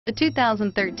The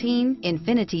 2013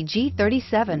 INFINITI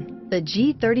G37. The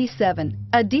G37,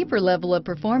 a deeper level of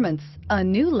performance, a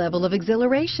new level of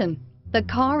exhilaration. The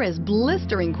car is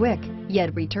blistering quick,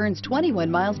 yet returns 21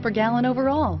 miles per gallon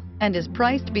overall and is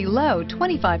priced below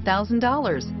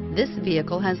 $25,000. This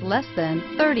vehicle has less than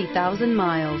 30,000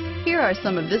 miles. Here are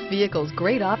some of this vehicle's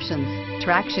great options: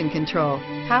 traction control,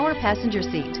 power passenger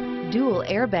seat, dual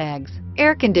airbags,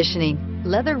 air conditioning,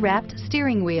 leather-wrapped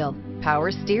steering wheel,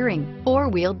 power steering,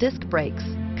 four-wheel disc brakes,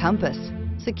 compass,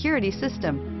 security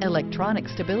system, electronic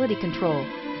stability control.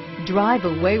 Drive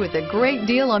away with a great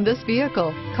deal on this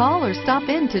vehicle. Call or stop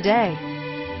in today.